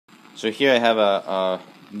So here I have a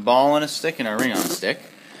ball on a stick and a ring on a stick,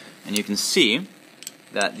 and you can see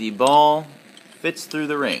that the ball fits through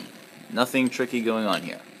the ring. Nothing tricky going on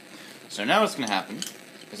here. So now what's going to happen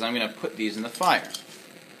is I'm going to put these in the fire.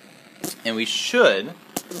 And we should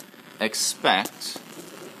expect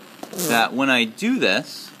that when I do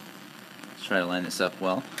this, let's try to line this up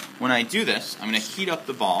well. When I do this, I'm going to heat up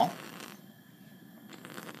the ball.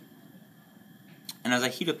 And as I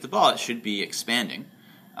heat up the ball, it should be expanding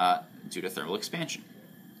due to thermal expansion.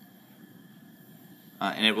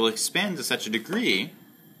 And it will expand to such a degree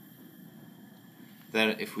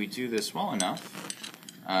that if we do this well enough,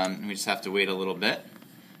 we just have to wait a little bit,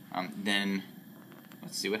 then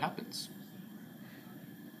let's see what happens.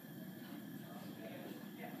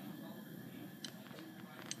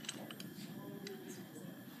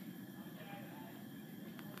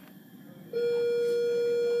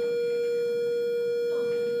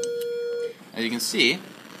 As you can see,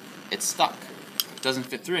 it's stuck. It doesn't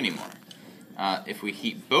fit through anymore. If we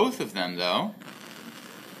heat both of them, though,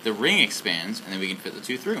 the ring expands, and then we can fit the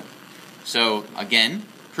two through. So, again,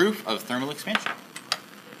 proof of thermal expansion.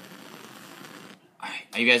 Alright,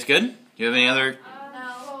 are you guys good? Do you have any other